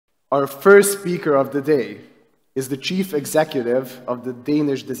Our first speaker of the day is the Chief Executive of the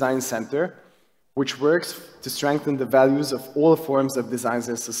Danish Design Center, which works to strengthen the values of all forms of design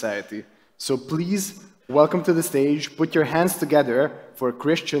in society. So please, welcome to the stage, put your hands together for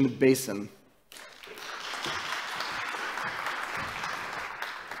Christian Bason.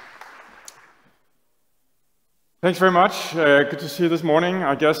 Thanks very much. Good to see you this morning.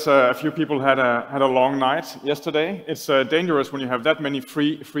 I guess a few people had a long night yesterday. It's dangerous when you have that many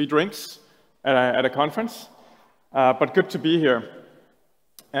free drinks at a conference, but good to be here.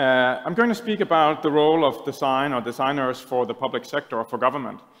 I'm going to speak about the role of design or designers for the public sector or for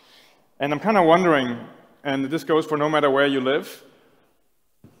government. And I'm kind of wondering, and this goes for no matter where you live,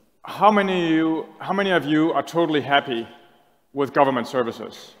 how many of you are totally happy with government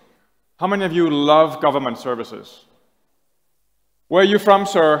services? How many of you love government services? Where are you from,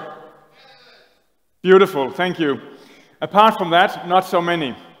 sir? Beautiful, thank you. Apart from that, not so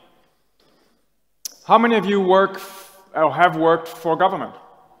many. How many of you work or have worked for government?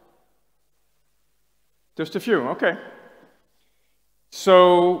 Just a few, okay.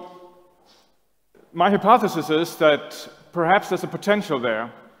 So, my hypothesis is that perhaps there's a potential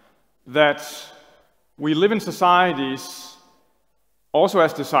there that we live in societies also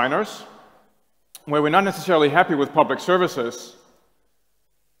as designers, where we're not necessarily happy with public services,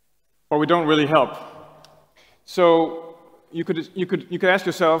 or we don't really help. So you could ask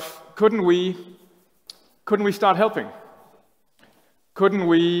yourself, couldn't we start helping? Couldn't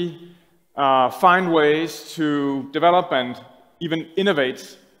we find ways to develop and even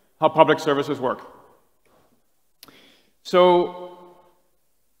innovate how public services work? So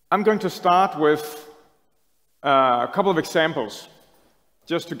I'm going to start with a couple of examples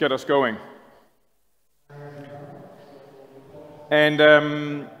just to get us going. And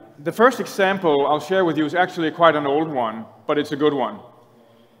the first example I'll share with you is actually quite an old one, but it's a good one.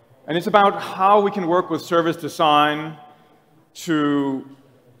 And it's about how we can work with service design to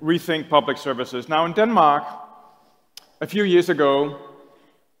rethink public services. Now in Denmark, a few years ago,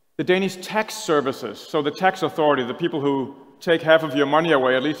 the Danish tax services, so the tax authority, the people who take half of your money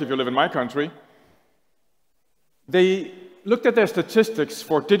away, at least if you live in my country, they looked at their statistics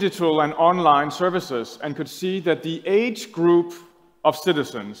for digital and online services and could see that the age group of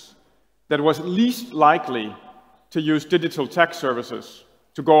citizens that was least likely to use digital tax services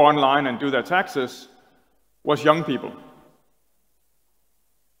to go online and do their taxes was young people.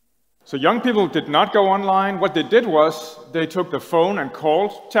 So young people did not go online. What they did was they took the phone and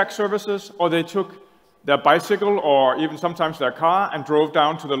called tax services, or they took their bicycle or even sometimes their car and drove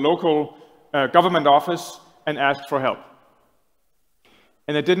down to the local government office and asked for help.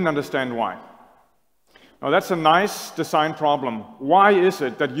 And they didn't understand why. Now that's a nice design problem. Why is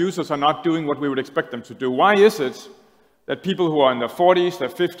it that users are not doing what we would expect them to do? Why is it that people who are in their 40s, their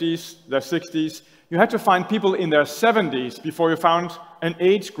 50s, their 60s, you had to find people in their 70s before you found an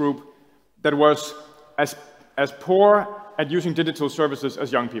age group that was as poor at using digital services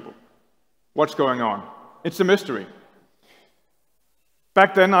as young people? What's going on? It's a mystery.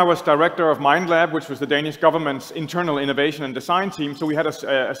 Back then, I was director of MindLab, which was the Danish government's internal innovation and design team. So we had a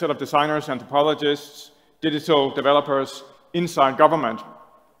set of designers, anthropologists, digital developers inside government.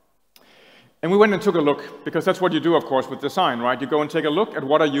 And we went and took a look, because that's what you do, of course, with design, right? You go and take a look at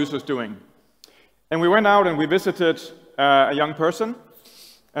what are users doing. And we went out and we visited a young person,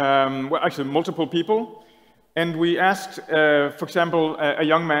 well, actually multiple people. And we asked, for example, a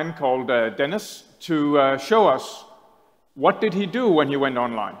young man called Dennis to show us what did he do when he went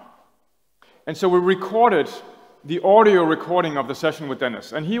online. And so we recorded the audio recording of the session with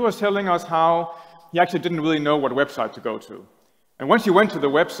Dennis. And he was telling us how he actually didn't really know what website to go to. And once he went to the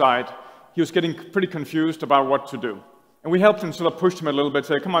website, he was getting pretty confused about what to do. And we helped him, sort of pushed him a little bit,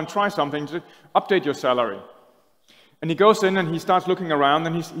 say, come on, try something, to update your salary. And he goes in and he starts looking around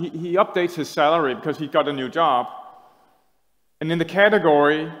and he updates his salary because he got a new job. And in the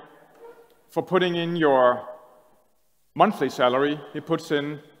category for putting in your monthly salary, he puts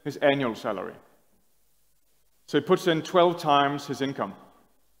in his annual salary. So he puts in 12 times his income.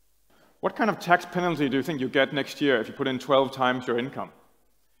 What kind of tax penalty do you think you get next year if you put in 12 times your income?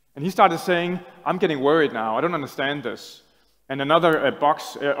 And he started saying, I'm getting worried now, I don't understand this. And another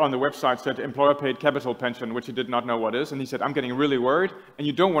box on the website said employer paid capital pension, which he did not know what is. And he said, I'm getting really worried, and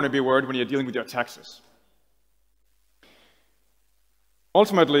you don't want to be worried when you're dealing with your taxes.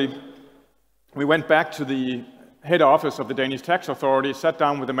 Ultimately, we went back to the head office of the Danish tax authority, sat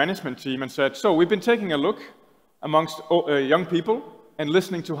down with the management team and said, so we've been taking a look amongst young people and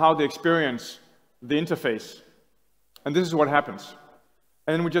listening to how they experience the interface. And this is what happens.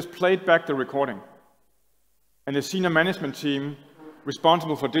 And then we just played back the recording. And the senior management team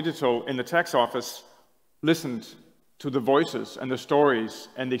responsible for digital in the tax office listened to the voices and the stories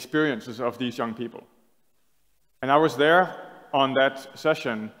and the experiences of these young people. And I was there on that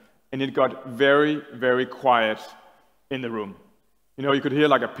session, and it got very, very quiet in the room. You know, you could hear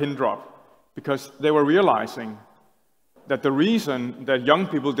like a pin drop, because they were realizing that the reason that young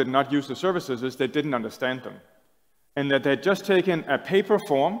people did not use the services is they didn't understand them, and that they'd just taken a paper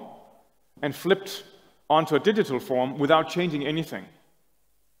form and flipped onto a digital form without changing anything.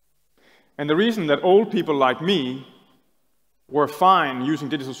 And the reason that old people like me were fine using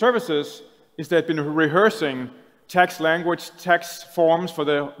digital services is they'd been rehearsing text language, text forms for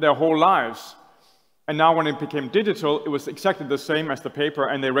their whole lives. And now when it became digital, it was exactly the same as the paper,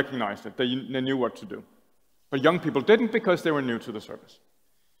 and they recognized it. They knew what to do. But young people didn't, because they were new to the service.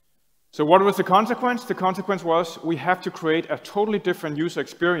 So what was the consequence? The consequence was we have to create a totally different user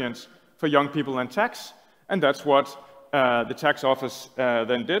experience for young people in tax, and that's what the tax office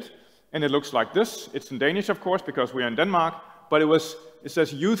then did. And it looks like this. It's in Danish, of course, because we are in Denmark, but it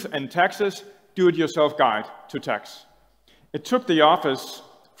says Youth and Taxes, Do-It-Yourself Guide to Tax. It took the office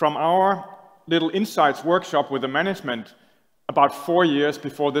from our little insights workshop with the management about 4 years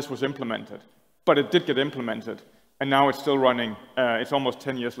before this was implemented. But it did get implemented, and now it's still running. It's almost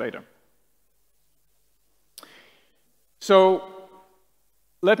 10 years later. So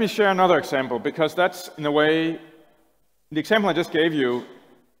let me share another example, because that's, in a way, the example I just gave you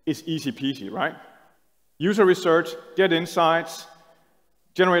is easy peasy, right? User research, get insights,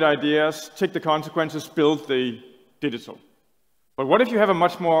 generate ideas, take the consequences, build the digital. But what if you have a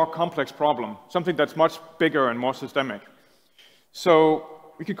much more complex problem, something that's much bigger and more systemic? So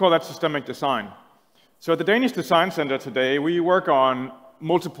we could call that systemic design. So at the Danish Design Center today, we work on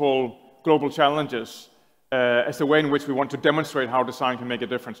multiple global challenges as the way in which we want to demonstrate how design can make a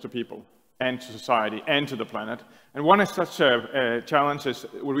difference to people and to society and to the planet. And one such a challenge is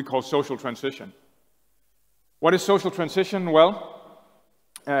what we call social transition. What is social transition? Well,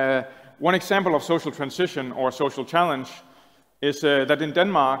 one example of social transition or social challenge is that in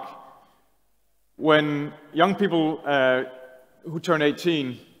Denmark, when young people who turn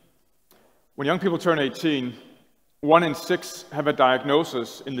 18, when young people turn 18, 1 in 6 have a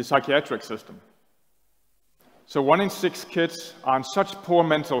diagnosis in the psychiatric system. So 1 in 6 kids are in such poor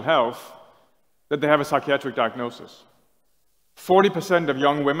mental health that they have a psychiatric diagnosis. 40% of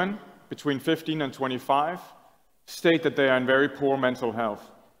young women between 15 and 25 state that they are in very poor mental health.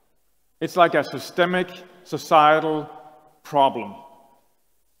 It's like a systemic, societal problem.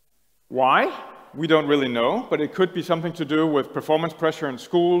 Why? We don't really know, but it could be something to do with performance pressure in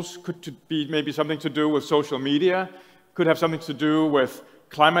schools, could be maybe something to do with social media, could have something to do with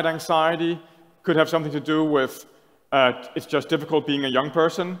climate anxiety, could have something to do with it's just difficult being a young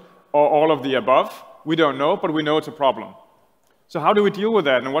person, or all of the above. We don't know, but we know it's a problem. So how do we deal with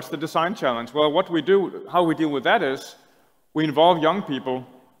that, and what's the design challenge? Well, how we deal with that is we involve young people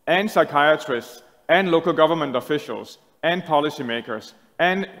and psychiatrists and local government officials and policymakers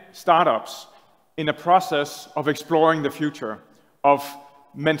and startups in a process of exploring the future of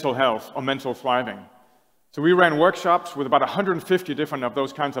mental health or mental thriving. So we ran workshops with about 150 different of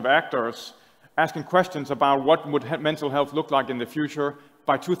those kinds of actors, asking questions about what would mental health look like in the future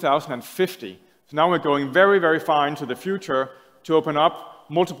by 2050. So now we're going very, very far into the future to open up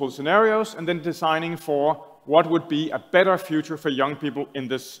multiple scenarios and then designing for what would be a better future for young people in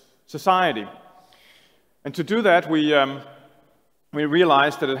this society. And to do that, we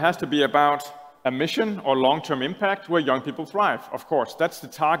realized that it has to be about a mission or long-term impact where young people thrive. Of course, that's the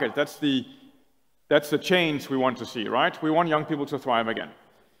target, that's the change we want to see, right? We want young people to thrive again.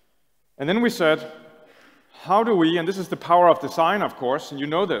 And then we said, how do we, and this is the power of design, of course, and you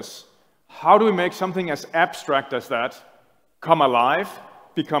know this, how do we make something as abstract as that come alive,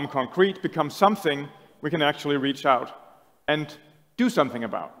 become concrete, become something we can actually reach out and do something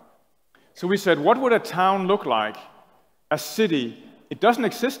about? So we said, what would a town look like, a city? It doesn't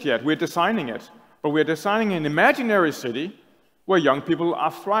exist yet, we're designing it, but we're designing an imaginary city where young people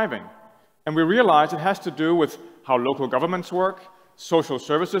are thriving. And we realized it has to do with how local governments work, social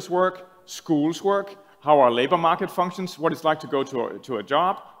services work, schools work, how our labor market functions, what it's like to go to a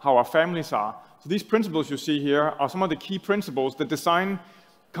job, how our families are. So these principles you see here are some of the key principles, the design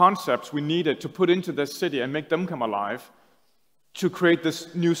concepts we needed to put into this city and make them come alive to create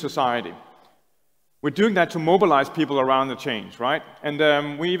this new society. We're doing that to mobilize people around the change, right?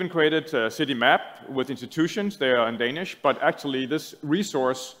 And we even created a city map with institutions. They are in Danish, but actually this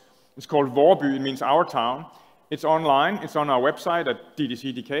resource is called Vorby. It means our town. It's online. It's on our website at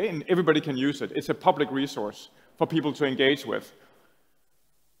DDC.dk, and everybody can use it. It's a public resource for people to engage with.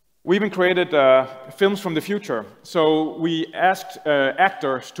 We even created films from the future. So we asked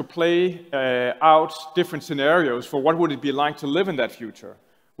actors to play out different scenarios for what would it be like to live in that future,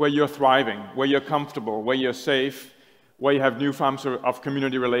 where you're thriving, where you're comfortable, where you're safe, where you have new forms of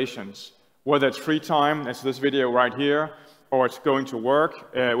community relations, whether it's free time, as this video right here, or it's going to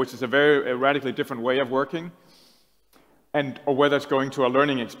work, which is a very radically different way of working, or whether it's going to a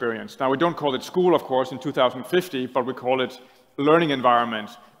learning experience. Now, we don't call it school, of course, in 2050, but we call it learning environment.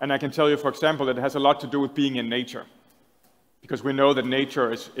 And I can tell you, for example, that it has a lot to do with being in nature, because we know that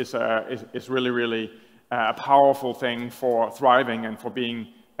nature is really, really a powerful thing for thriving and for being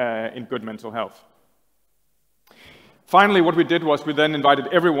in good mental health. Finally, what we did was we then invited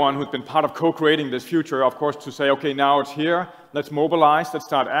everyone who'd been part of co-creating this future, of course, to say, okay, now it's here, let's mobilize, let's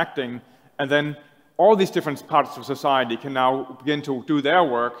start acting, and then all these different parts of society can now begin to do their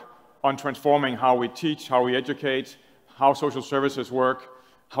work on transforming how we teach, how we educate, how social services work,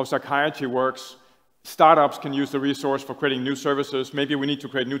 how psychiatry works. Startups can use the resource for creating new services. Maybe we need to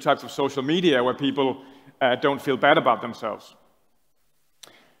create new types of social media where people don't feel bad about themselves.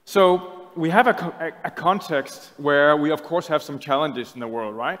 So we have a context where we, of course, have some challenges in the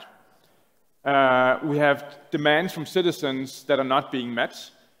world, right? We have demands from citizens that are not being met.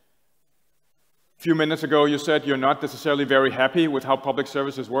 A few minutes ago, you said you're not necessarily very happy with how public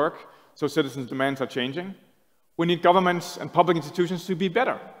services work, so citizens' demands are changing. We need governments and public institutions to be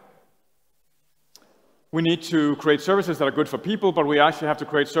better. We need to create services that are good for people, but we actually have to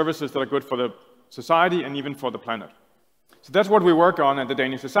create services that are good for the society and even for the planet. So that's what we work on at the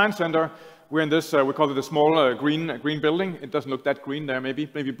Danish Design Center. We're in this, we call it a small green building. It doesn't look that green there, maybe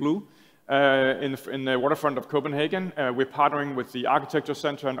blue, in the waterfront of Copenhagen. We're partnering with the Architecture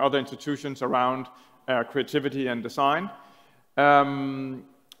Center and other institutions around creativity and design. And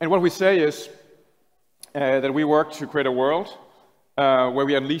what we say is that we work to create a world where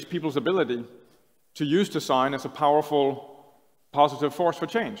we unleash people's ability to use design as a powerful, positive force for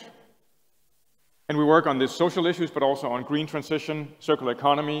change. And we work on these social issues, but also on green transition, circular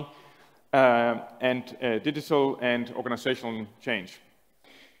economy, and digital and organizational change.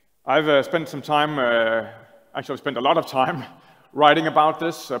 I've spent some time, actually I've spent a lot of time writing about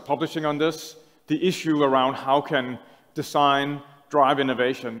this, publishing on this, the issue around how can design drive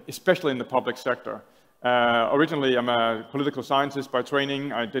innovation, especially in the public sector. Originally, I'm a political scientist by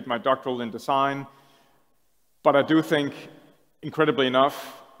training. I did my doctoral in design. But I do think, incredibly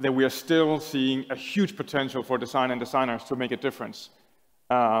enough, that we are still seeing a huge potential for design and designers to make a difference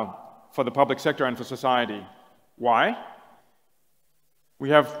for the public sector and for society. Why? We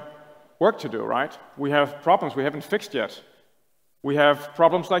have work to do, right? We have problems we haven't fixed yet. We have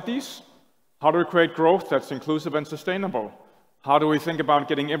problems like these. How do we create growth that's inclusive and sustainable? How do we think about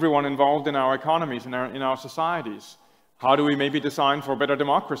getting everyone involved in our economies, in our societies? How do we maybe design for better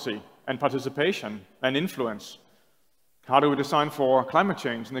democracy and participation and influence? How do we design for climate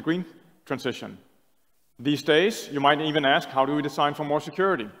change and the green transition? These days, you might even ask, how do we design for more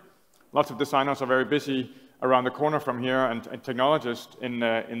security? Lots of designers are very busy around the corner from here and technologists in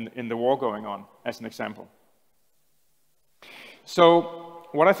the war going on, as an example. So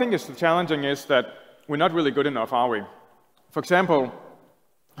what I think is challenging is that we're not really good enough, are we? For example,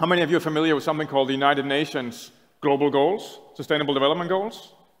 how many of you are familiar with something called the United Nations Global Goals, Sustainable Development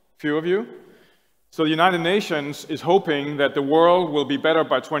Goals? Few of you. So the United Nations is hoping that the world will be better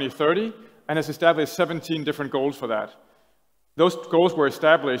by 2030 and has established 17 different goals for that. Those goals were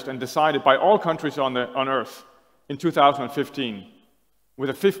established and decided by all countries on Earth in 2015, with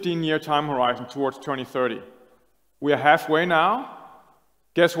a 15-year time horizon towards 2030. We are halfway now.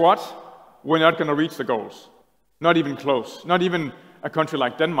 Guess what? We're not going to reach the goals. Not even close. Not even a country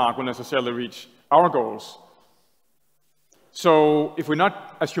like Denmark will necessarily reach our goals. So if we're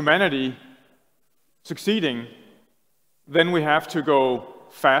not, as humanity, succeeding, then we have to go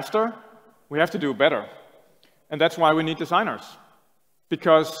faster, we have to do better. And that's why we need designers.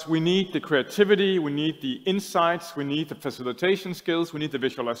 Because we need the creativity, we need the insights, we need the facilitation skills, we need the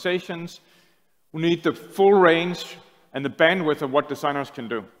visualizations, we need the full range and the bandwidth of what designers can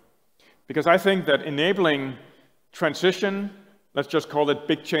do. Because I think that enabling transition, let's just call it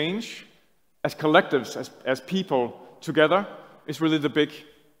big change, as collectives, as people together, is really the big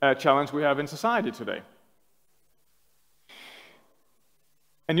challenge we have in society today.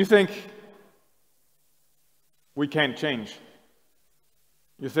 And you think we can't change.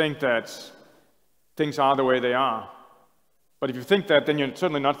 You think that things are the way they are. But if you think that, then you're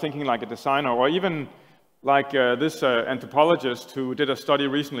certainly not thinking like a designer, or even like this anthropologist who did a study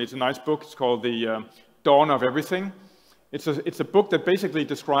recently. It's a nice book. It's called The Dawn of Everything. It's a book that basically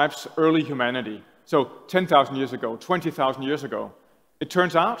describes early humanity. So 10,000 years ago, 20,000 years ago. it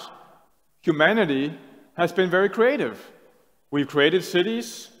turns out humanity has been very creative. We've created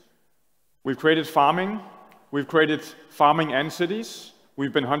cities, we've created farming, we've created farming and cities,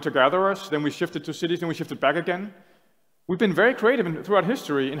 we've been hunter-gatherers, then we shifted to cities, then we shifted back again. We've been very creative throughout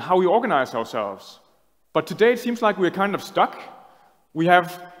history in how we organize ourselves. But today it seems like we're kind of stuck. We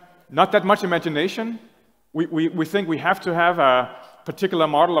have not that much imagination. We think we have to have a particular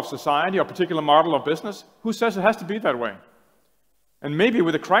model of society or a particular model of business. Who says it has to be that way? And maybe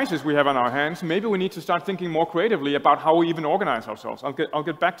with the crisis we have on our hands, maybe we need to start thinking more creatively about how we even organize ourselves. I'll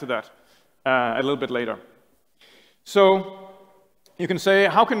get back to that a little bit later. So you can say,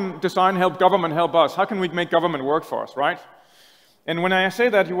 how can design help government help us? How can we make government work for us, right? And when I say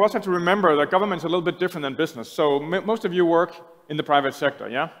that, you also have to remember that government's a little bit different than business. So most of you work in the private sector,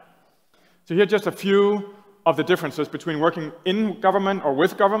 yeah? So here are just a few of the differences between working in government or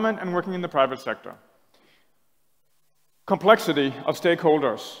with government and working in the private sector. Complexity of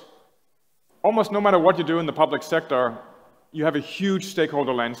stakeholders. Almost no matter what you do in the public sector, you have a huge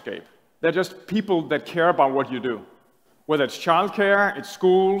stakeholder landscape. They're just people that care about what you do. Whether it's childcare, it's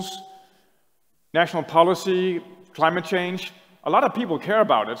schools, national policy, climate change, a lot of people care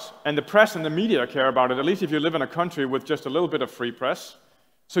about it, and the press and the media care about it, at least if you live in a country with just a little bit of free press.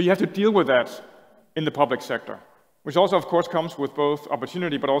 So you have to deal with that in the public sector, which also, of course, comes with both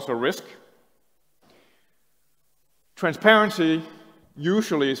opportunity but also risk. Transparency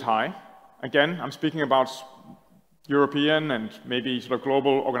usually is high. Again, I'm speaking about European and maybe sort of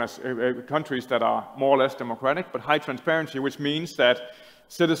global countries that are more or less democratic, but high transparency, which means that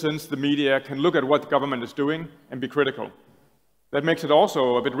citizens, the media, can look at what the government is doing and be critical. That makes it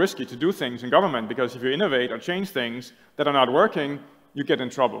also a bit risky to do things in government, because if you innovate or change things that are not working, you get in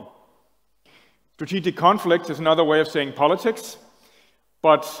trouble. Strategic conflict is another way of saying politics,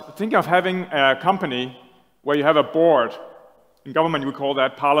 but think of having a company where you have a board. In government, we call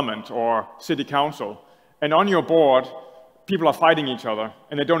that parliament or city council. And on your board, people are fighting each other,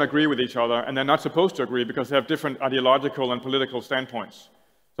 and they don't agree with each other, and they're not supposed to agree because they have different ideological and political standpoints.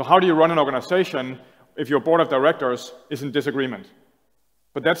 So how do you run an organization if your board of directors is in disagreement?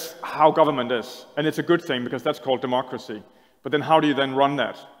 But that's how government is, and it's a good thing because that's called democracy. But then how do you then run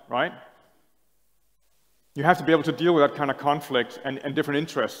that, right? You have to be able to deal with that kind of conflict and different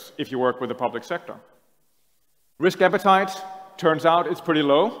interests if you work with the public sector. Risk appetite, turns out it's pretty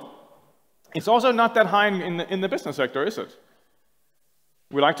low. It's also not that high in the business sector, is it?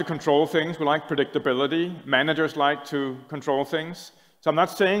 We like to control things, we like predictability, managers like to control things. So I'm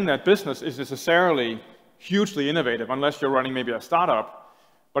not saying that business is necessarily hugely innovative unless you're running maybe a startup,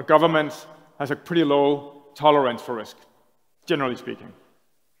 but government has a pretty low tolerance for risk, generally speaking.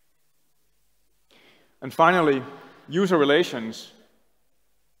 And finally, user relations.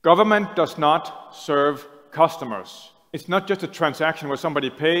 Government does not serve customers. It's not just a transaction where somebody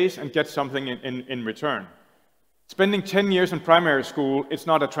pays and gets something in return. Spending 10 years in primary school, it's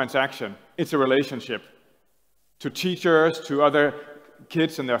not a transaction, it's a relationship. To teachers, to other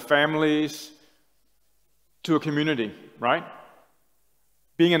kids and their families, to a community, right?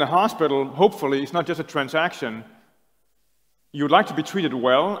 Being in a hospital, hopefully, it's not just a transaction. You would like to be treated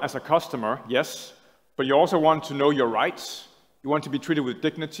well as a customer, yes, but you also want to know your rights. You want to be treated with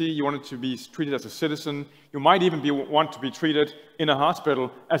dignity. You want to be treated as a citizen. You might even want to be treated in a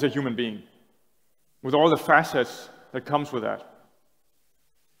hospital as a human being, with all the facets that comes with that.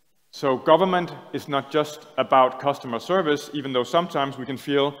 So government is not just about customer service, even though sometimes we can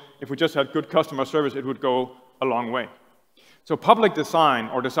feel if we just had good customer service, it would go a long way. So public design,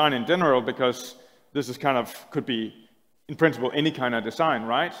 or design in general, because this is kind of, could be, in principle, any kind of design,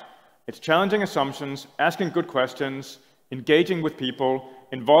 right? It's challenging assumptions, asking good questions, engaging with people,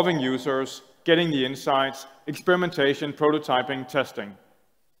 involving users, getting the insights, experimentation, prototyping, testing,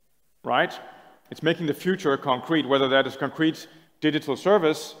 right? It's making the future concrete, whether that is concrete digital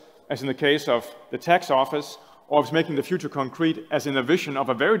service, as in the case of the tax office, or it's making the future concrete as in a vision of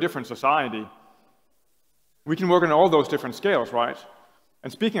a very different society. We can work on all those different scales, right?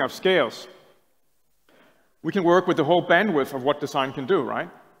 And speaking of scales, we can work with the whole bandwidth of what design can do, right?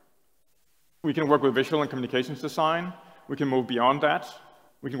 We can work with visual and communications design. We can move beyond that.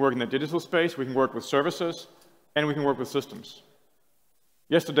 We can work in the digital space. We can work with services, and we can work with systems.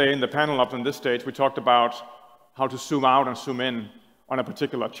 Yesterday in the panel up on this stage, we talked about how to zoom out and zoom in on a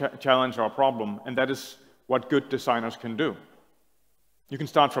particular challenge or problem, and that is what good designers can do. You can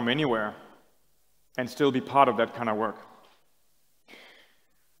start from anywhere and still be part of that kind of work.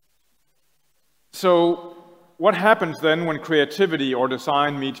 So what happens then when creativity or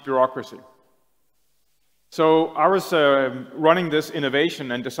design meets bureaucracy? So I was running this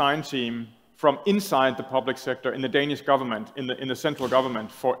innovation and design team from inside the public sector in the Danish government, in the central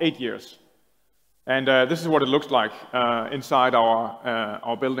government, for 8 years. And this is what it looks like inside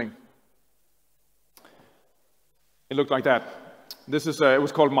our building. It looked like that. This is, it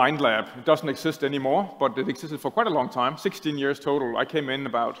was called MindLab. It doesn't exist anymore, but it existed for quite a long time, 16 years total. I came in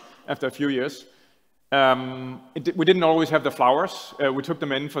after a few years. We didn't always have the flowers. We took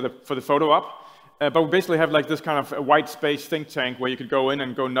them in for the photo op. But we basically have like this kind of a white space think tank where you could go in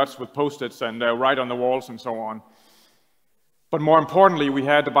and go nuts with Post-its and write on the walls and so on. But more importantly, we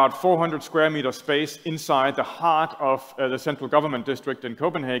had about 400 square meter space inside the heart of the central government district in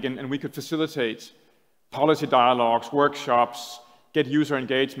Copenhagen, and we could facilitate policy dialogues, workshops, get user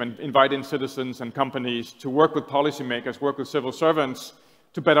engagement, invite in citizens and companies to work with policymakers, work with civil servants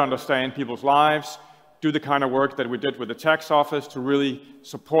to better understand people's lives, do the kind of work that we did with the tax office to really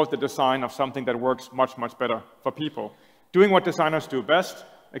support the design of something that works much, much better for people. Doing what designers do best,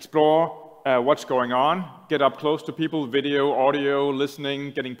 explore what's going on, get up close to people, video, audio,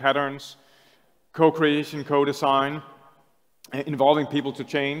 listening, getting patterns, co-creation, co-design, involving people to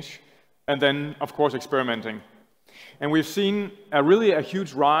change, and then, of course, experimenting. And we've seen really a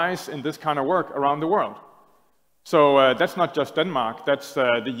huge rise in this kind of work around the world. So that's not just Denmark, that's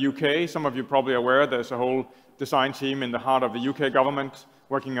the UK. Some of you probably are aware there's a whole design team in the heart of the UK government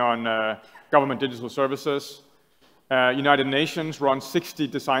working on government digital services. United Nations runs 60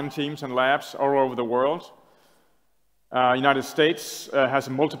 design teams and labs all over the world. United States has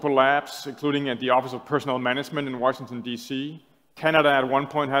multiple labs, including at the Office of Personnel Management in Washington, D.C. Canada at one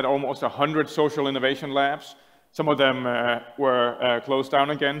point had almost 100 social innovation labs. Some of them were closed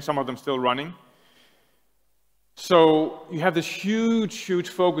down again, some of them still running. So you have this huge, huge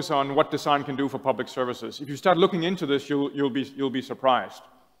focus on what design can do for public services. If you start looking into this, you'll be surprised.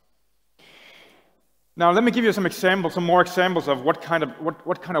 Now, let me give you some examples, some more examples of what kind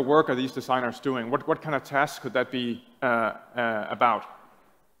of work are these designers doing? What kind of tasks could that be about?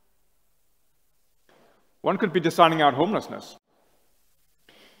 One could be designing out homelessness.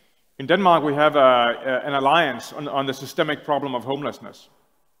 In Denmark, we have an alliance on the systemic problem of homelessness.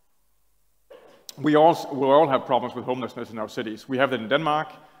 We all have problems with homelessness in our cities. We have that in Denmark.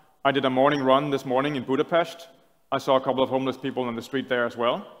 I did a morning run this morning in Budapest. I saw a couple of homeless people on the street there as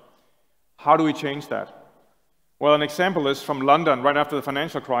well. How do we change that? Well, an example is from London, right after the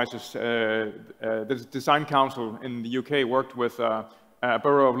financial crisis. The Design Council in the UK worked with a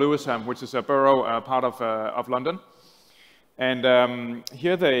borough of Lewisham, which is a borough part of London. And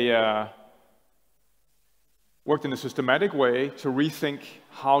here they worked in a systematic way to rethink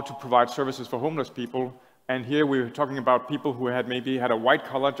how to provide services for homeless people. And here we were talking about people who had maybe had a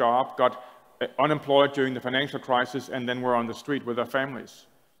white-collar job, got unemployed during the financial crisis, and then were on the street with their families.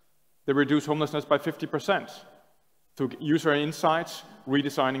 They reduced homelessness by 50% through user insights,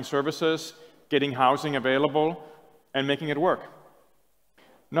 redesigning services, getting housing available, and making it work.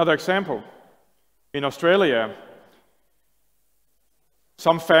 Another example, in Australia,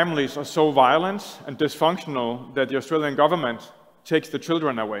 some families are so violent and dysfunctional that the Australian government takes the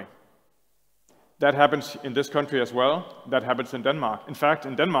children away. That happens in this country as well. That happens in Denmark. In fact,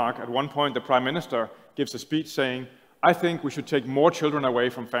 in Denmark, at one point, the Prime Minister gives a speech saying, I think we should take more children away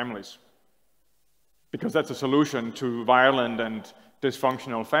from families, because that's a solution to violent and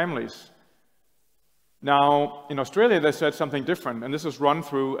dysfunctional families. Now, in Australia, they said something different, and this is run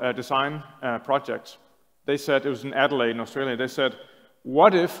through a design project. They said, it was in Adelaide in Australia, they said,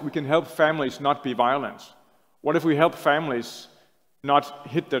 what if we can help families not be violent? What if we help families not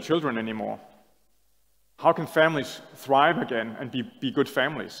hit their children anymore? How can families thrive again and be good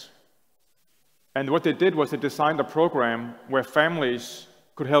families? And what they did was they designed a program where families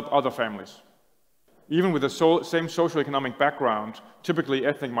could help other families. Even with the same socioeconomic background, typically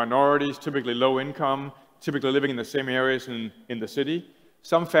ethnic minorities, typically low income, typically living in the same areas in the city,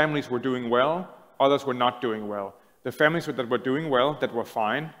 some families were doing well, others were not doing well. The families that were doing well, that were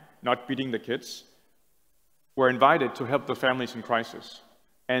fine, not beating the kids, were invited to help the families in crisis.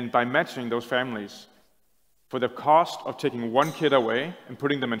 And by matching those families, for the cost of taking one kid away and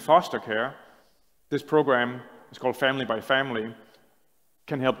putting them in foster care, this program is called Family by Family,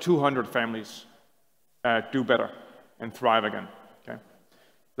 can help 200 families do better and thrive again. Okay?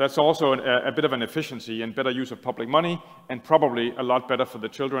 That's also a bit of an efficiency and better use of public money, and probably a lot better for the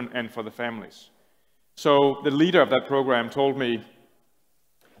children and for the families. So the leader of that program told me,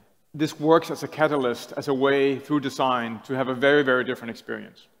 this works as a catalyst, as a way through design to have a very, very different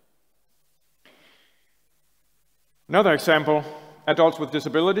experience. Another example, adults with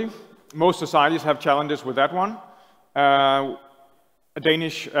disability. Most societies have challenges with that one. A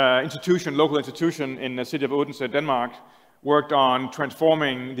Danish institution, local institution in the city of Odense, Denmark, worked on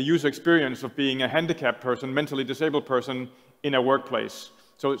transforming the user experience of being a handicapped person, mentally disabled person in a workplace.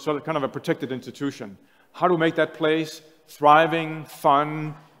 So it's sort of kind of a protected institution. How do we make that place thriving,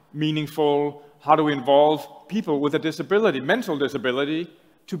 fun, meaningful? How do we involve people with a disability, mental disability,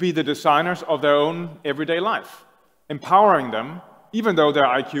 to be the designers of their own everyday life? Empowering them, even though their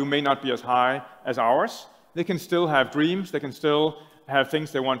IQ may not be as high as ours, they can still have dreams, they can still have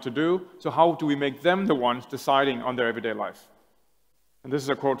things they want to do. So how do we make them the ones deciding on their everyday life? And this is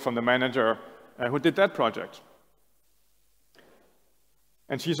a quote from the manager who did that project.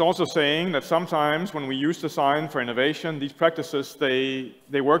 And she's also saying that sometimes when we use design for innovation, these practices,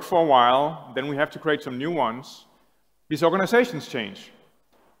 they work for a while, then we have to create some new ones. These organizations change.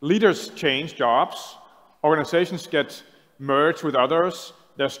 Leaders change jobs. Organizations get merged with others.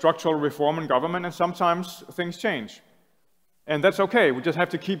 There's structural reform in government, and sometimes things change. And that's okay. We just have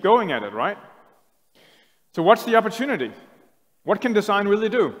to keep going at it, right? So what's the opportunity? What can design really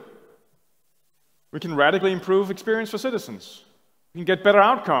do? We can radically improve experience for citizens. We can get better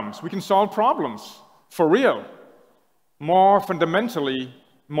outcomes. We can solve problems for real, more fundamentally,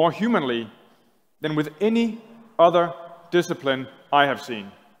 more humanly than with any other discipline I have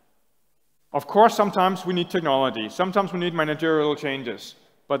seen. Of course, sometimes we need technology. Sometimes we need managerial changes.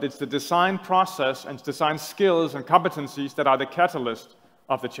 But it's the design process and design skills and competencies that are the catalyst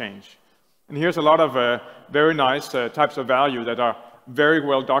of the change. And here's a lot of very nice types of value that are very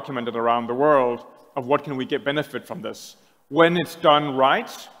well documented around the world of what can we get benefit from this. When it's done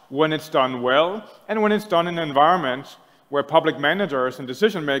right, when it's done well, and when it's done in an environment where public managers and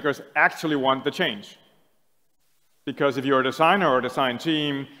decision makers actually want the change. Because if you're a designer or a design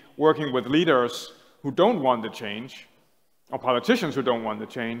team working with leaders who don't want the change, or politicians who don't want the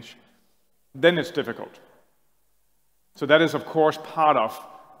change, then it's difficult. So that is, of course, part of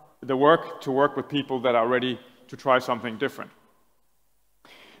the work to work with people that are ready to try something different.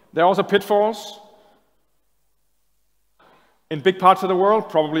 There are also pitfalls. In big parts of the world,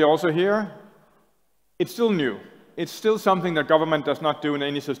 probably also here, it's still new. It's still something that government does not do in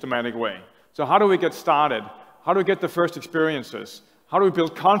any systematic way. So how do we get started? How do we get the first experiences? How do we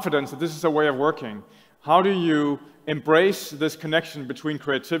build confidence that this is a way of working? How do you embrace this connection between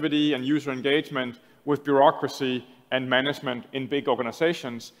creativity and user engagement with bureaucracy and management in big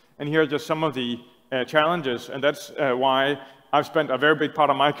organizations? And here are just some of the challenges, and that's why I've spent a very big part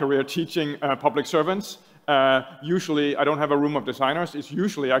of my career teaching public servants. Usually, I don't have a room of designers. It's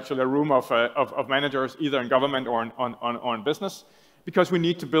usually actually a room of managers, either in government or in business, because we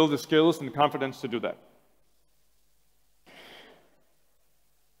need to build the skills and the confidence to do that.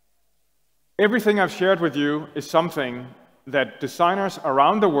 Everything I've shared with you is something that designers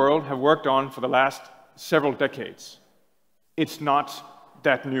around the world have worked on for the last several decades. It's not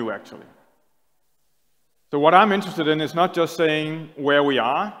that new, actually. So what I'm interested in is not just saying where we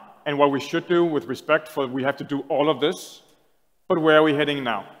are and what we should do with respect for we have to do all of this, but where are we heading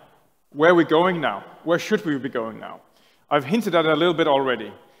now? Where are we going now? Where should we be going now? I've hinted at it a little bit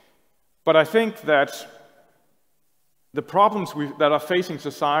already, but I think that the problems that are facing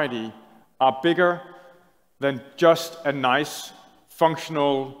society are bigger than just a nice,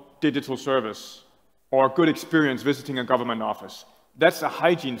 functional digital service or a good experience visiting a government office. That's a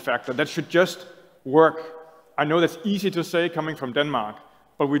hygiene factor. That should just work. I know that's easy to say coming from Denmark,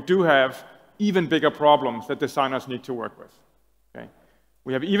 but we do have even bigger problems that designers need to work with. Okay?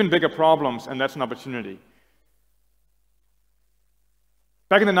 We have even bigger problems, and that's an opportunity.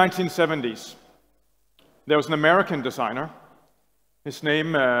 Back in the 1970s, there was an American designer. His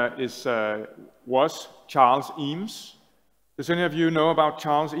name was Charles Eames. Does any of you know about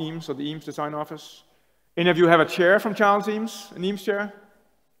Charles Eames or the Eames Design Office? Any of you have a chair from Charles Eames, an Eames chair?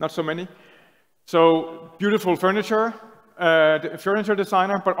 Not so many. So beautiful furniture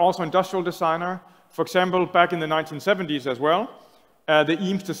designer, but also industrial designer. For example, back in the 1970s as well, the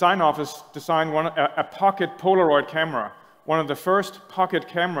Eames Design Office designed a pocket Polaroid camera, one of the first pocket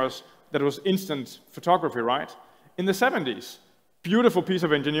cameras that was instant photography, right? In the 70s. Beautiful piece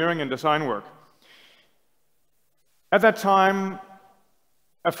of engineering and design work. At that time,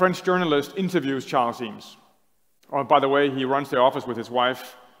 a French journalist interviews Charles Eames. Oh, by the way, he runs the office with his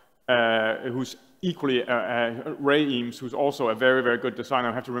wife, who's equally Ray Eames, who's also a very, very good designer.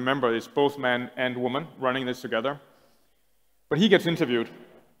 I have to remember it's both man and woman running this together. But he gets interviewed,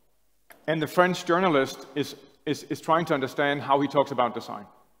 and the French journalist is trying to understand how he talks about design.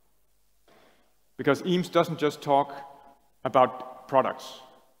 Because Eames doesn't just talk about products.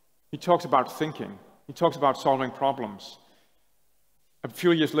 He talks about thinking. He talks about solving problems. A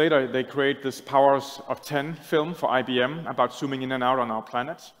few years later, they create this Powers of 10 film for IBM about zooming in and out on our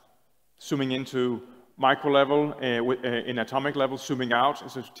planet, zooming into micro level, in atomic level, zooming out.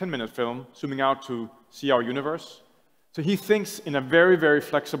 It's a 10-minute film, zooming out to see our universe. So he thinks in a very, very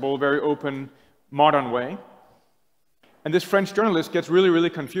flexible, very open, modern way. And this French journalist gets really, really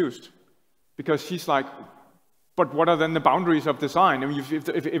confused because he's like, but what are then the boundaries of design? I mean,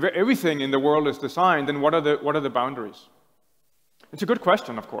 if everything in the world is design, then what are the boundaries? It's a good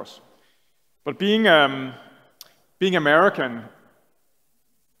question, of course. But being American,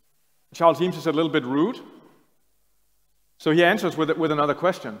 Charles Eames is a little bit rude. So he answers with another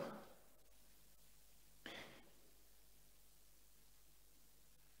question.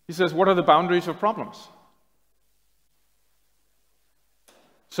 He says, what are the boundaries of problems?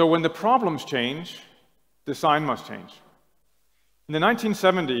 So when the problems change, design must change. In the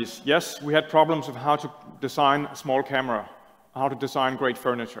 1970s, yes, we had problems of how to design a small camera, how to design great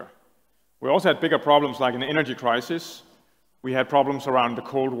furniture. We also had bigger problems like in the energy crisis. We had problems around the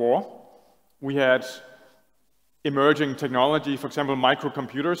Cold War. We had emerging technology, for example,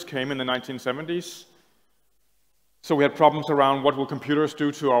 microcomputers came in the 1970s. So we had problems around what will computers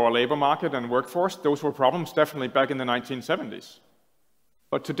do to our labor market and workforce. Those were problems definitely back in the 1970s.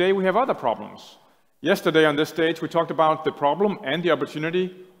 But today we have other problems. Yesterday on this stage we talked about the problem and the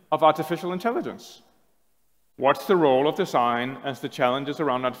opportunity of artificial intelligence. What's the role of design as the challenges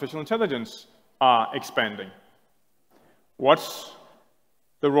around artificial intelligence are expanding? What's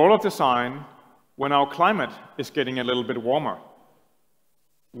the role of design when our climate is getting a little bit warmer?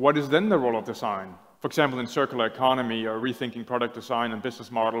 What is then the role of design? For example, in circular economy or rethinking product design and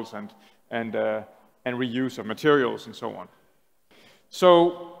business models and reuse of materials and so on.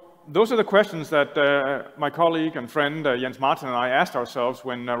 So those are the questions that my colleague and friend Jens Martin and I asked ourselves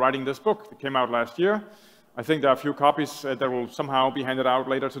when writing this book. It came out last year. I think there are a few copies that will somehow be handed out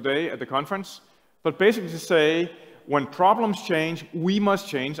later today at the conference. But basically to say, when problems change, we must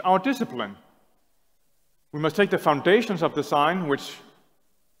change our discipline. We must take the foundations of design, which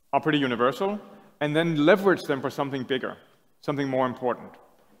are pretty universal, and then leverage them for something bigger, something more important.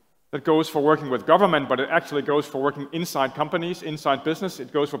 That goes for working with government, but it actually goes for working inside companies, inside business.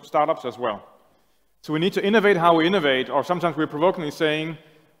 It goes for startups as well. So we need to innovate how we innovate, or sometimes we're provokingly saying,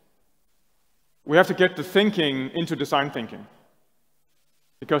 we have to get the thinking into design thinking.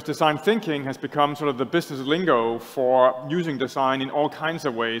 Because design thinking has become sort of the business lingo for using design in all kinds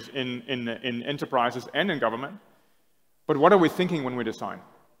of ways in enterprises and in government. But what are we thinking when we design?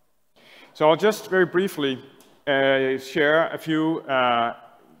 So I'll just very briefly share a few,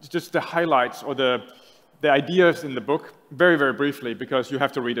 just the highlights or the ideas in the book, very, very briefly, because you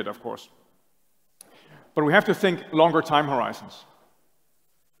have to read it, of course. But we have to think longer time horizons.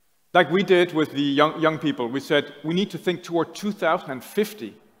 Like we did with the young people, we said we need to think toward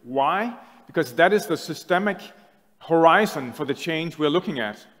 2050. Why? Because that is the systemic horizon for the change we're looking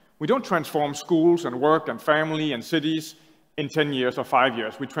at. We don't transform schools and work and family and cities in 10 years or 5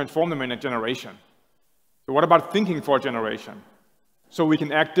 years. We transform them in a generation. So what about thinking for a generation? So we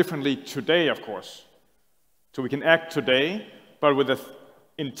can act differently today, of course. So we can act today, but with an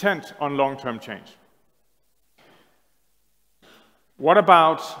intent on long-term change. What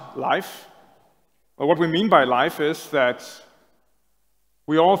about life? Well, what we mean by life is that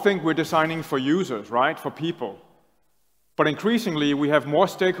we all think we're designing for users, right? For people. But increasingly, we have more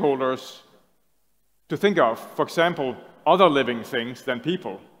stakeholders to think of. For example, other living things than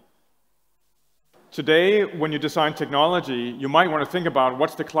people. Today, when you design technology, you might want to think about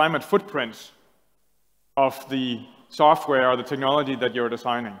what's the climate footprint of the software or the technology that you're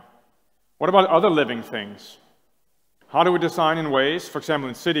designing. What about other living things? How do we design in ways, for example,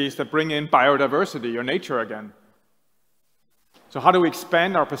 in cities that bring in biodiversity or nature again? So how do we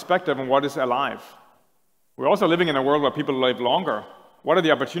expand our perspective on what is alive? We're also living in a world where people live longer. What are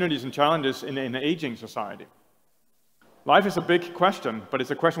the opportunities and challenges in an aging society? Life is a big question, but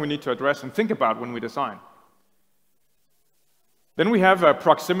it's a question we need to address and think about when we design. Then we have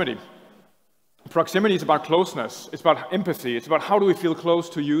proximity. Proximity is about closeness. It's about empathy. It's about how do we feel close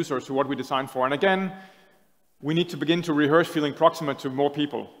to users, to what we design for. And again, we need to begin to rehearse feeling proximate to more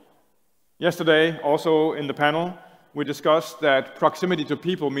people. Yesterday, also in the panel, we discussed that proximity to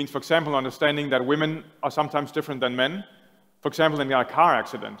people means, for example, understanding that women are sometimes different than men, for example, in a car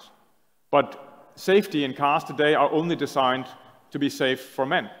accident. But safety in cars today are only designed to be safe for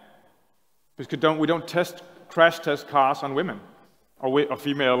men. Because we don't crash test cars on women, or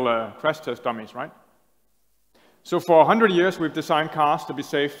female crash test dummies, right? So for 100 years, we've designed cars to be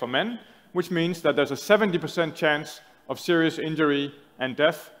safe for men, which means that there's a 70% chance of serious injury and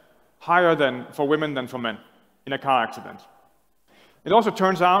death, higher for women than for men in a car accident. It also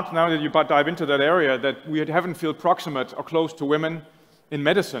turns out, now that you dive into that area, that we haven't felt proximate or close to women in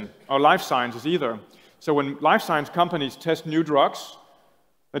medicine or life sciences either. So when life science companies test new drugs,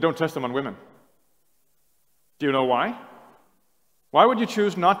 they don't test them on women. Do you know why? Why would you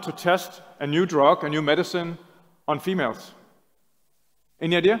choose not to test a new drug, a new medicine, on females?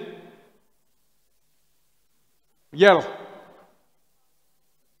 Any idea? Yell.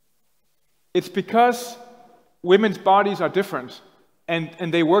 It's because women's bodies are different,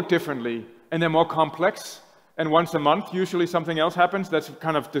 and they work differently, and they're more complex, and once a month, usually something else happens that's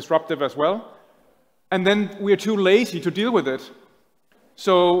kind of disruptive as well. And then we're too lazy to deal with it.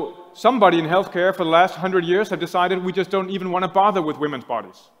 So somebody in healthcare for the last 100 years have decided we just don't even want to bother with women's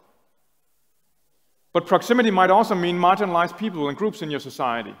bodies. But proximity might also mean marginalized people and groups in your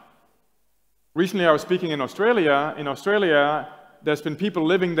society. Recently, I was speaking in Australia. In Australia, there's been people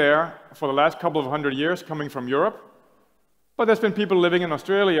living there for the last couple of 100 years coming from Europe. But there's been people living in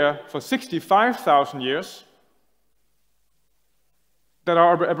Australia for 65,000 years that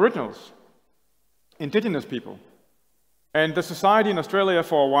are Aboriginals, indigenous people. And the society in Australia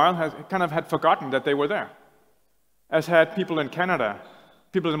for a while has kind of had forgotten that they were there. As had people in Canada,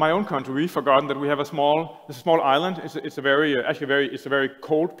 people in my own country, we've forgotten that we have a small island. It's a very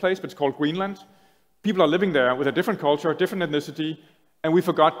cold place, but it's called Greenland. People are living there with a different culture, different ethnicity, and we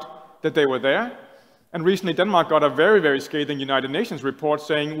forgot that they were there. And recently Denmark got a very, very scathing United Nations report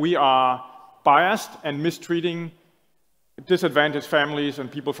saying we are biased and mistreating disadvantaged families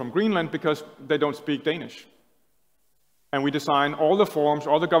and people from Greenland because they don't speak Danish. And we design all the forms,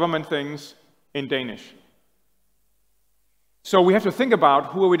 all the government things in Danish. So we have to think about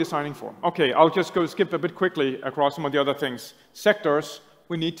who are we designing for. Okay, I'll just skip a bit quickly across some of the other things. Sectors,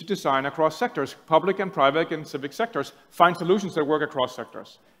 we need to design across sectors, public and private and civic sectors. Find solutions that work across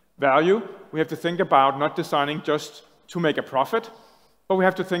sectors. Value, we have to think about not designing just to make a profit, but we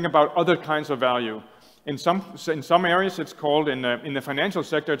have to think about other kinds of value. In some areas, it's called, in the financial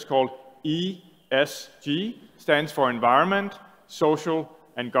sector, it's called ESG, stands for environment, social,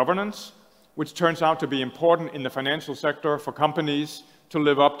 and governance, which turns out to be important in the financial sector for companies to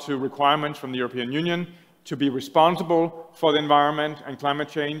live up to requirements from the European Union, to be responsible for the environment and climate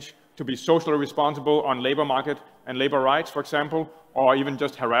change, to be socially responsible on labor market and labor rights, for example, or even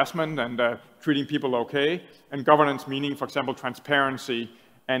just harassment and treating people okay, and governance meaning, for example, transparency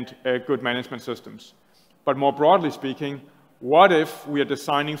and good management systems. But more broadly speaking, what if we are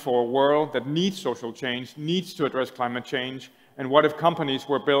designing for a world that needs social change, needs to address climate change, and what if companies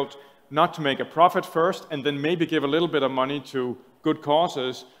were built not to make a profit first and then maybe give a little bit of money to good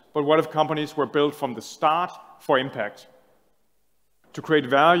causes, but what if companies were built from the start for impact, to create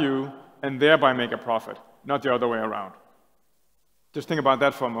value and thereby make a profit, not the other way around. Just think about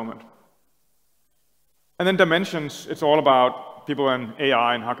that for a moment. And then dimensions, it's all about people and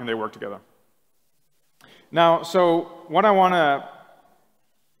AI and how can they work together. Now, so what I want to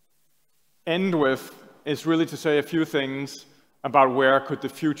end with is really to say a few things about where could the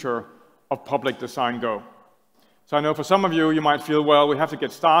future of public design go. So I know for some of you, you might feel, well, we have to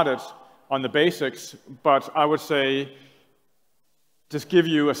get started on the basics, but I would say just give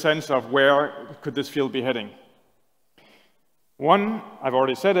you a sense of where could this field be heading. One, I've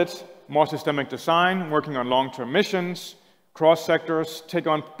already said it, more systemic design, working on long-term missions, cross sectors, take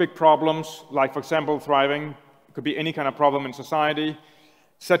on big problems, like, for example, thriving. It could be any kind of problem in society.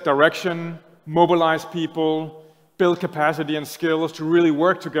 Set direction, mobilize people, build capacity and skills to really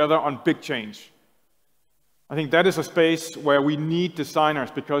work together on big change. I think that is a space where we need designers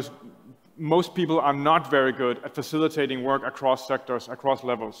because most people are not very good at facilitating work across sectors, across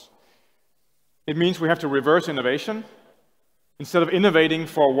levels. It means we have to reverse innovation. Instead of innovating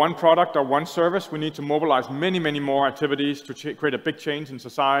for one product or one service, we need to mobilize many, many more activities to create a big change in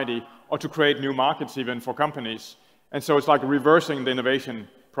society or to create new markets even for companies. And so it's like reversing the innovation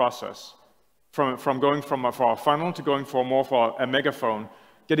process from going for a funnel to going for more for a megaphone,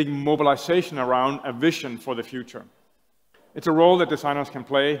 getting mobilization around a vision for the future. It's a role that designers can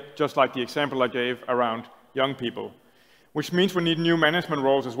play, just like the example I gave around young people, which means we need new management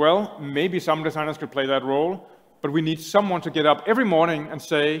roles as well. Maybe some designers could play that role, but we need someone to get up every morning and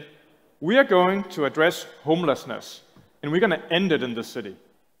say, we are going to address homelessness, and we're going to end it in this city.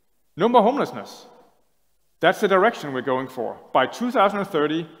 No more homelessness. That's the direction we're going for. By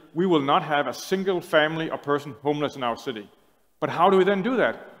 2030, we will not have a single family or person homeless in our city. But how do we then do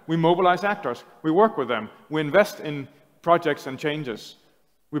that? We mobilize actors, we work with them, we invest in projects and changes.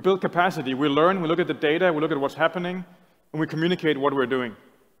 We build capacity, we learn, we look at the data, we look at what's happening, and we communicate what we're doing.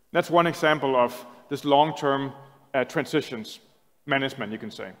 That's one example of this long-term transitions management, you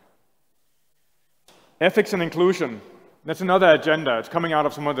can say. Ethics and inclusion. That's another agenda. It's coming out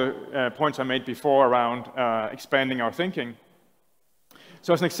of some of the points I made before around expanding our thinking.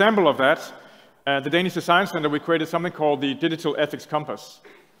 So as an example of that, the Danish Design Center, we created something called the Digital Ethics Compass.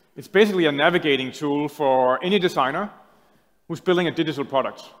 It's basically a navigating tool for any designer who's building a digital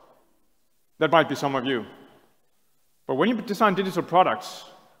product. That might be some of you. But when you design digital products,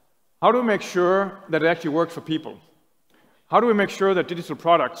 how do we make sure that it actually works for people? How do we make sure that digital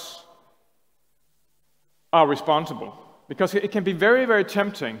products are responsible? Because it can be very, very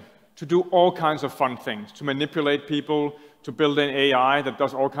tempting to do all kinds of fun things, to manipulate people, to build an AI that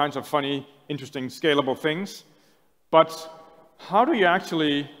does all kinds of funny, interesting, scalable things. But how do you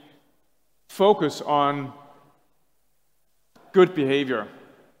actually focus on good behavior?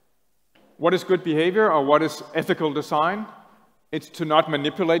 What is good behavior, or what is ethical design? It's to not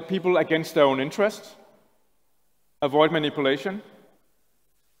manipulate people against their own interests. Avoid manipulation.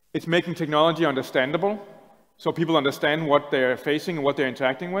 It's making technology understandable, so people understand what they're facing and what they're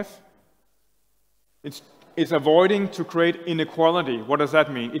interacting with. It's avoiding to create inequality. What does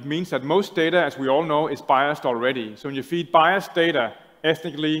that mean? It means that most data, as we all know, is biased already. So when you feed biased data,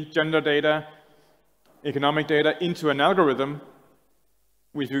 ethnically, gender data, economic data, into an algorithm,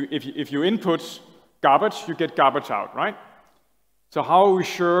 if you input garbage, you get garbage out, right? So how are we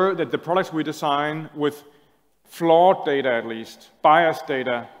sure that the products we design with flawed data, at least, biased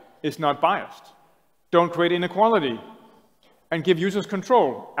data, is not biased? Don't create inequality. And give users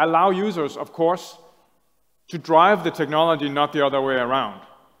control. Allow users, of course, to drive the technology, not the other way around.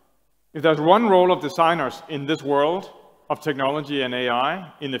 If there's one role of designers in this world of technology and AI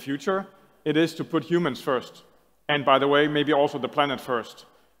in the future, it is to put humans first. And by the way, maybe also the planet first.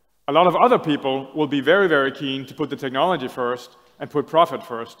 A lot of other people will be very, very keen to put the technology first and put profit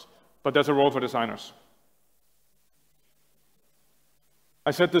first, but there's a role for designers.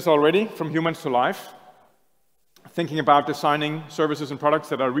 I said this already, from humans to life, thinking about designing services and products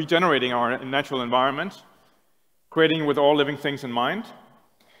that are regenerating our natural environment, creating with all living things in mind.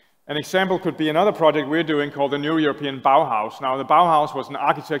 An example could be another project we're doing called the New European Bauhaus. Now, the Bauhaus was an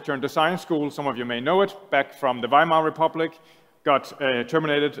architecture and design school, some of you may know it, back from the Weimar Republic, got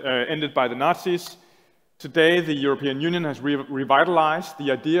ended by the Nazis. Today, the European Union has revitalized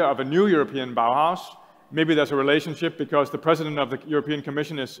the idea of a new European Bauhaus. Maybe there's a relationship because the president of the European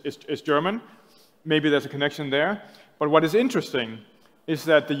Commission is German. Maybe there's a connection there. But what is interesting is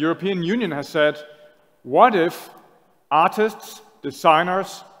that the European Union has said, what if artists,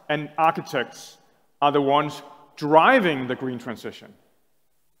 designers, and architects are the ones driving the green transition?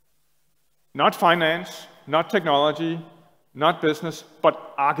 Not finance, not technology, not business,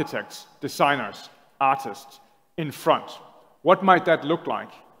 but architects, designers, artists in front. What might that look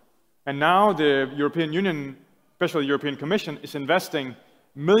like? And now the European Union, especially the European Commission, is investing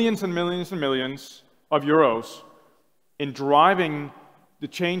millions and millions and millions of euros in driving the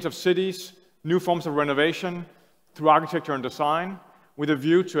change of cities, new forms of renovation through architecture and design, with a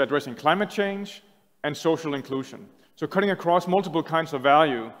view to addressing climate change and social inclusion. So cutting across multiple kinds of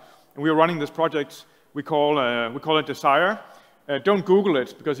value. And we are running this project, we call it Desire. Don't Google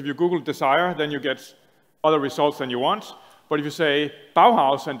it, because if you Google Desire, then you get other results than you want. But if you say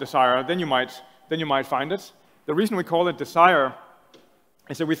Bauhaus and Desire, then you might find it. The reason we call it Desire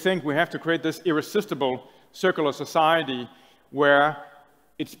is that we think we have to create this irresistible circular society where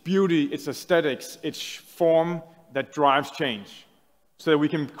it's beauty, it's aesthetics, it's form that drives change, so that we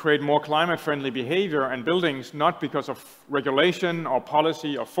can create more climate-friendly behavior and buildings, not because of regulation or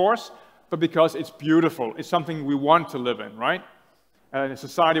policy or force, but because it's beautiful. It's something we want to live in, right? In a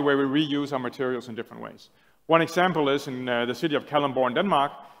society where we reuse our materials in different ways. One example is in the city of Kalundborg,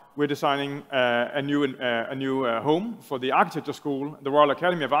 Denmark. We're designing a new home for the architecture school, the Royal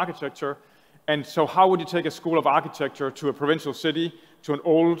Academy of Architecture. And so how would you take a school of architecture to a provincial city, to an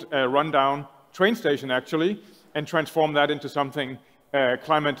old, rundown train station, actually, and transform that into something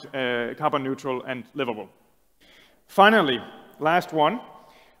carbon neutral and livable? Finally, last one,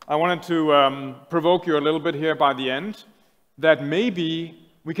 I wanted to provoke you a little bit here by the end, that maybe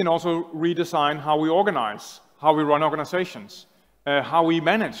we can also redesign how we organize, how we run organizations, how we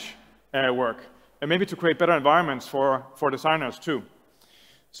manage work, and maybe to create better environments for designers too.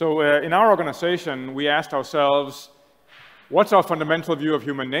 So in our organization, we asked ourselves, what's our fundamental view of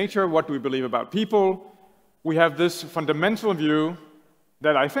human nature? What do we believe about people? We have this fundamental view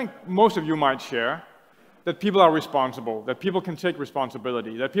that I think most of you might share, that people are responsible, that people can take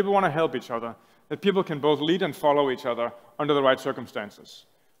responsibility, that people want to help each other, that people can both lead and follow each other under the right circumstances.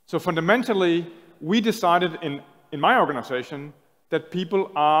 So fundamentally, we decided in my organization that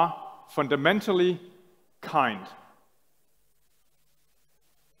people are fundamentally kind.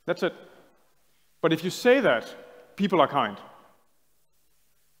 That's it. But if you say that people are kind,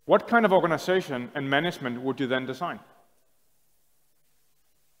 what kind of organization and management would you then design?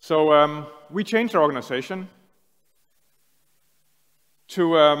 So we changed our organization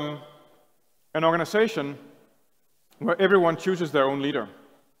to an organization where everyone chooses their own leader.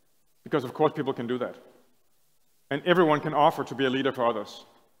 Because of course people can do that. And everyone can offer to be a leader for others.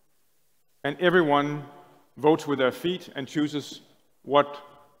 And everyone votes with their feet and chooses what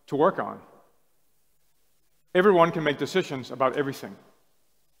to work on. Everyone can make decisions about everything.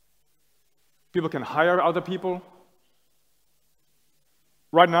 People can hire other people.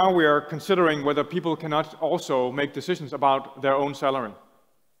 Right now we are considering whether people cannot also make decisions about their own salary.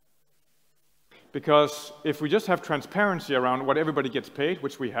 Because if we just have transparency around what everybody gets paid,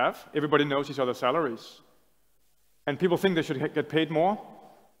 which we have, everybody knows each other's salaries, and people think they should get paid more,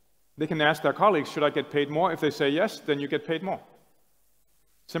 they can ask their colleagues, should I get paid more? If they say yes, then you get paid more.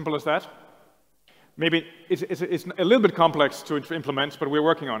 Simple as that. Maybe it's a little bit complex to implement, but we're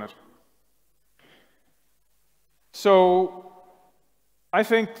working on it. So I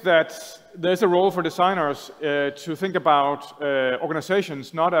think that there's a role for designers to think about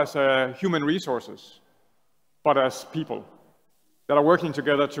organizations not as human resources, but as people that are working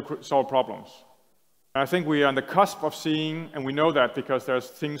together to solve problems. And I think we are on the cusp of seeing, and we know that because there's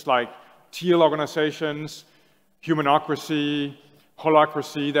things like teal organizations, humanocracy,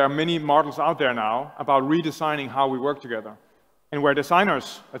 holacracy. There are many models out there now about redesigning how we work together, and where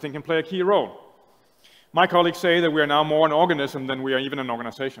designers, I think, can play a key role. My colleagues say that we are now more an organism than we are even an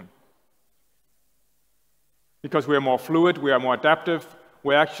organization. Because we are more fluid, we are more adaptive,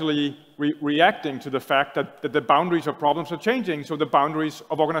 we're actually reacting to the fact that the boundaries of problems are changing, so the boundaries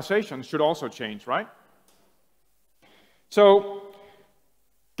of organizations should also change, right? So,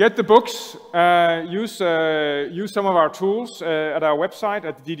 get the books, use some of our tools at our website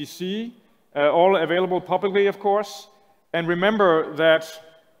at the DDC, all available publicly, of course, and remember that.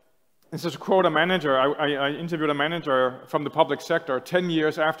 This is a quote a manager. I interviewed a manager from the public sector 10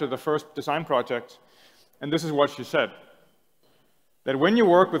 years after the first design project, and this is what she said. That when you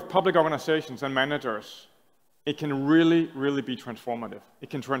work with public organizations and managers, it can really, really be transformative. It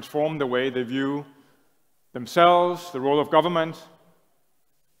can transform the way they view themselves, the role of government,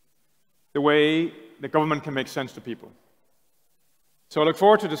 the way the government can make sense to people. So I look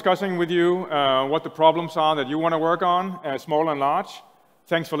forward to discussing with you what the problems are that you want to work on, small and large.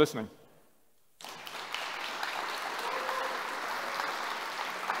 Thanks for listening.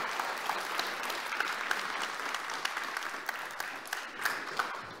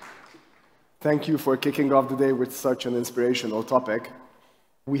 Thank you for kicking off the day with such an inspirational topic.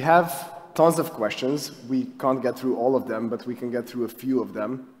 We have tons of questions. We can't get through all of them, but we can get through a few of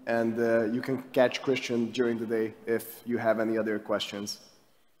them. And you can catch Christian during the day if you have any other questions.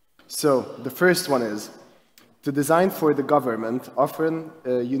 So the first one is, to design for the government, often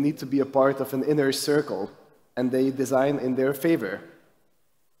you need to be a part of an inner circle, and they design in their favor.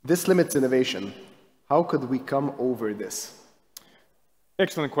 This limits innovation. How could we come over this?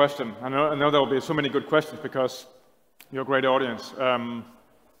 Excellent question. I know there will be so many good questions because you're a great audience.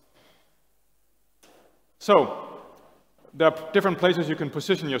 So, there are different places you can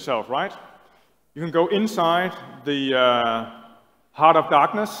position yourself, right? You can go inside the heart of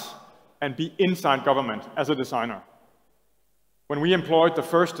darkness and be inside government as a designer. When we employed the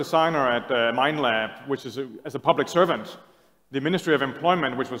first designer at MindLab, which is as a public servant, the Ministry of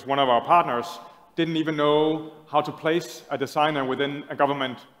Employment, which was one of our partners, didn't even know how to place a designer within a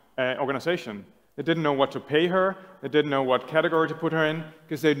government organization. They didn't know what to pay her, they didn't know what category to put her in,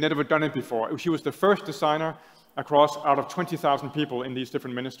 because they'd never done it before. She was the first designer out of 20,000 people in these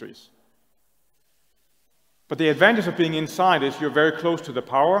different ministries. But the advantage of being inside is you're very close to the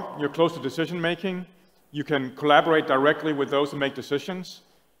power, you're close to decision making, you can collaborate directly with those who make decisions,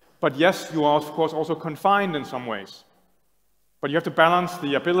 but yes, you are of course also confined in some ways. But you have to balance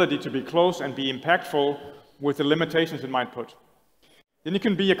the ability to be close and be impactful with the limitations it might put. Then you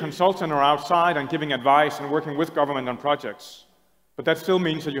can be a consultant or outside and giving advice and working with government on projects. But that still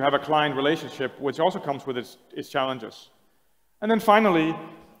means that you have a client relationship, which also comes with its challenges. And then finally,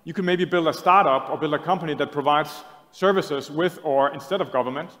 you can maybe build a startup or build a company that provides services with or instead of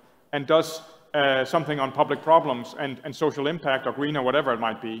government and does something on public problems and social impact or green or whatever it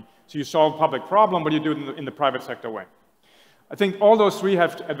might be. So you solve a public problem, but you do it in the private sector way. I think all those three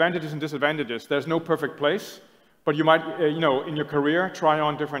have advantages and disadvantages. There's no perfect place, but you might, in your career, try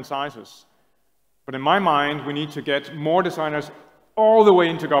on different sizes. But in my mind, we need to get more designers all the way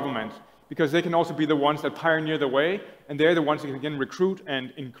into government, because they can also be the ones that pioneer the way, and they're the ones that can again recruit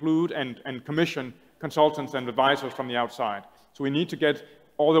and include and commission consultants and advisors from the outside. So we need to get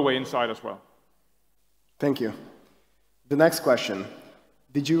all the way inside as well. Thank you. The next question.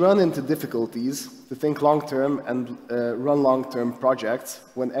 Did you run into difficulties to think long-term and run long-term projects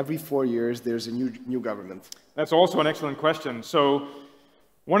when every 4 years there's a new government? That's also an excellent question. So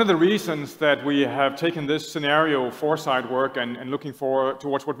one of the reasons that we have taken this scenario foresight work and looking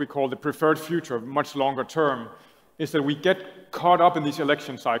towards what we call the preferred future, much longer term, is that we get caught up in these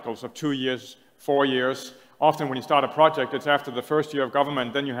election cycles of 2 years, 4 years. Often when you start a project, it's after the first year of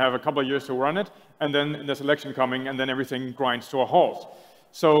government, then you have a couple of years to run it, and then there's election coming, and then everything grinds to a halt.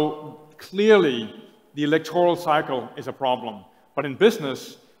 So clearly, the electoral cycle is a problem. But in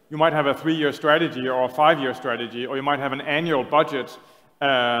business, you might have a 3-year strategy or a 5-year strategy, or you might have an annual budget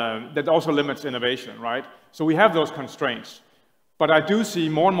that also limits innovation, right? So we have those constraints. But I do see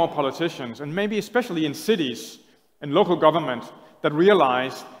more and more politicians, and maybe especially in cities and local government, that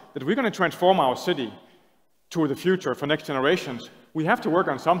realize that we're going to transform our city to the future for next generations. We have to work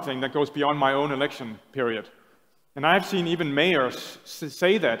on something that goes beyond my own election period. And I've seen even mayors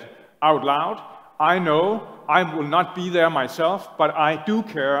say that out loud. I know I will not be there myself, but I do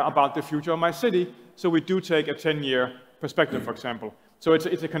care about the future of my city, so we do take a 10-year perspective, for example. So it's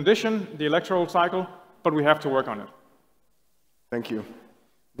a condition, the electoral cycle, but we have to work on it. Thank you.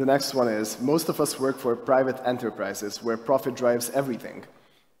 The next one is, most of us work for private enterprises where profit drives everything.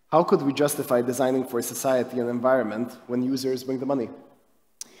 How could we justify designing for society and environment when users bring the money?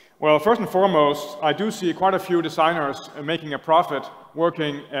 Well, first and foremost, I do see quite a few designers making a profit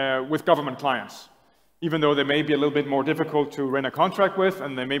working with government clients. Even though they may be a little bit more difficult to rent a contract with,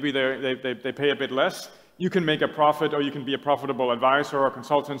 and maybe they pay a bit less, you can make a profit, or you can be a profitable advisor or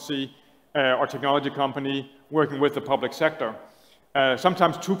consultancy or technology company working with the public sector.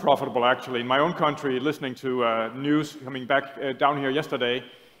 Sometimes too profitable, actually. In my own country, listening to news coming back down here yesterday,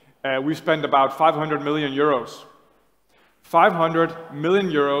 we spent about 500 million euros. 500 million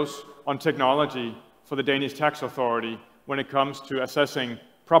euros on technology for the Danish tax authority when it comes to assessing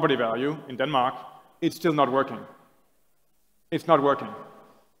property value in Denmark. It's still not working. It's not working.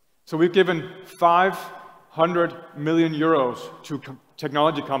 So we've given 500 million euros to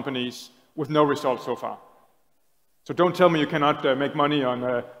technology companies with no results so far. So don't tell me you cannot make money on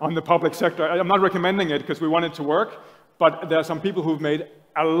the public sector. I'm not recommending it because we want it to work, but there are some people who've made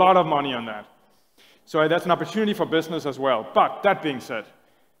a lot of money on that. So that's an opportunity for business as well. But that being said,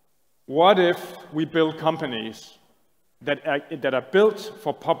 what if we build companies that are built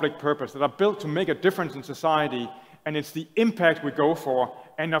for public purpose, that are built to make a difference in society, and it's the impact we go for,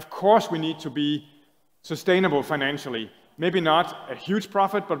 and of course we need to be sustainable financially. Maybe not a huge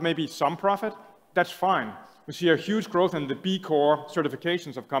profit, but maybe some profit, that's fine. We see a huge growth in the B Corp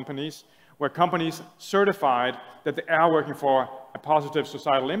certifications of companies, where companies certified that they are working for a positive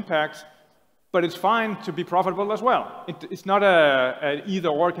societal impact. But it's fine to be profitable as well. It's not an either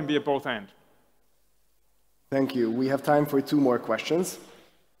or, it can be a both and. Thank you. We have time for 2 more questions.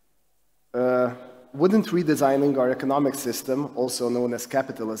 Wouldn't redesigning our economic system, also known as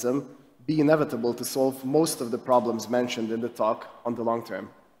capitalism, be inevitable to solve most of the problems mentioned in the talk on the long term?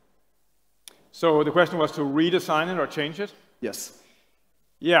 So the question was to redesign it or change it? Yes.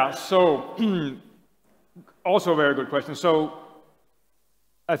 Yeah, so also a very good question. So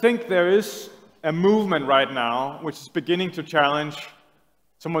I think there is a movement right now which is beginning to challenge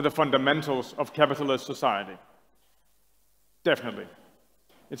some of the fundamentals of capitalist society. Definitely.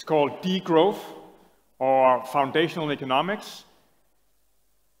 It's called degrowth or foundational economics,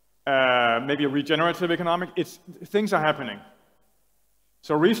 maybe regenerative economics. Things are happening.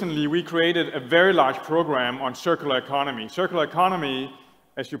 So recently we created a very large program on circular economy. Circular economy,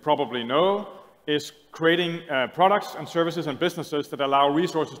 as you probably know, is creating products and services and businesses that allow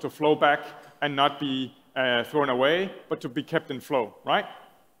resources to flow back and not be thrown away, but to be kept in flow, right?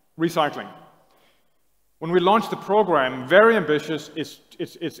 Recycling. When we launched the program, very ambitious, it's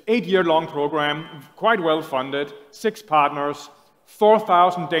 8-year-long program, quite well funded, 6 partners,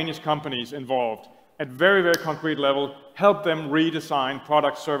 4,000 Danish companies involved at very, very concrete level, help them redesign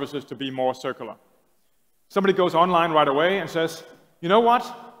product services to be more circular. Somebody goes online right away and says, you know what?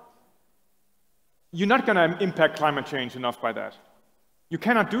 You're not going to impact climate change enough by that. You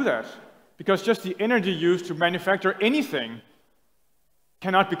cannot do that, because just the energy used to manufacture anything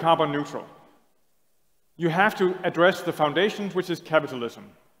cannot be carbon neutral. You have to address the foundations, which is capitalism.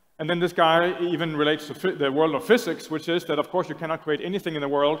 And then this guy even relates to the world of physics, which is that, of course, you cannot create anything in the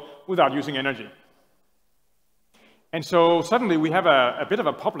world without using energy. And so suddenly we have a bit of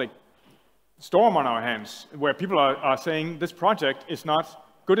a public storm on our hands, where people are saying this project is not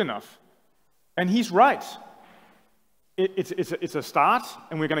good enough. And he's right. It's a start,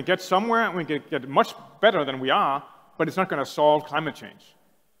 and we're going to get somewhere, and we can get much better than we are, but it's not going to solve climate change.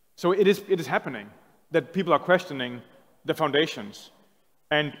 So it is happening that people are questioning the foundations.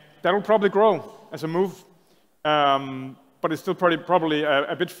 And that will probably grow as a move, but it's still probably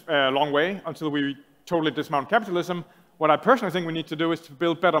a bit long way until we totally dismount capitalism. What I personally think we need to do is to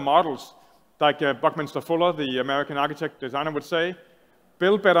build better models, like Buckminster Fuller, the American architect designer, would say.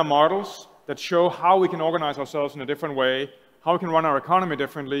 Build better models that show how we can organize ourselves in a different way, how we can run our economy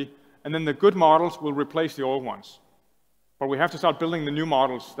differently, and then the good models will replace the old ones. But we have to start building the new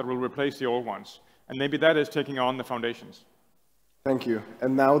models that will replace the old ones. And maybe that is taking on the foundations. Thank you.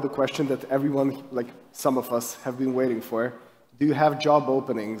 And now the question that everyone, like some of us, have been waiting for. Do you have job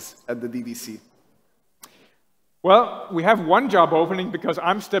openings at the DDC? Well, we have one job opening because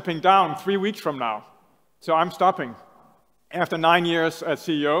I'm stepping down 3 weeks from now. So I'm stopping after 9 years as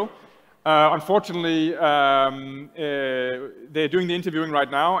CEO. Unfortunately, they're doing the interviewing right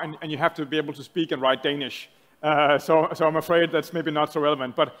now, and you have to be able to speak and write Danish. So I'm afraid that's maybe not so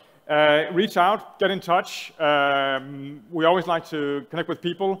relevant. But reach out, get in touch. We always like to connect with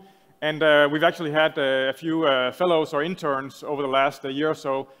people. And we've actually had a few fellows or interns over the last year or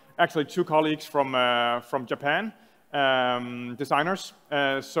so. Actually, 2 colleagues from Japan, designers.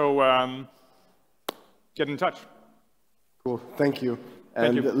 So get in touch. Cool, thank you.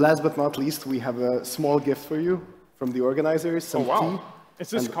 And last but not least, we have a small gift for you from the organizers, some tea. Is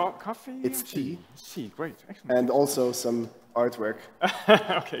this coffee? It's tea. Tea, great, excellent. And also some artwork.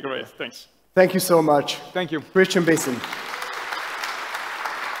 Okay, great, thanks. Thank you so much. Thank you. Christian Bason.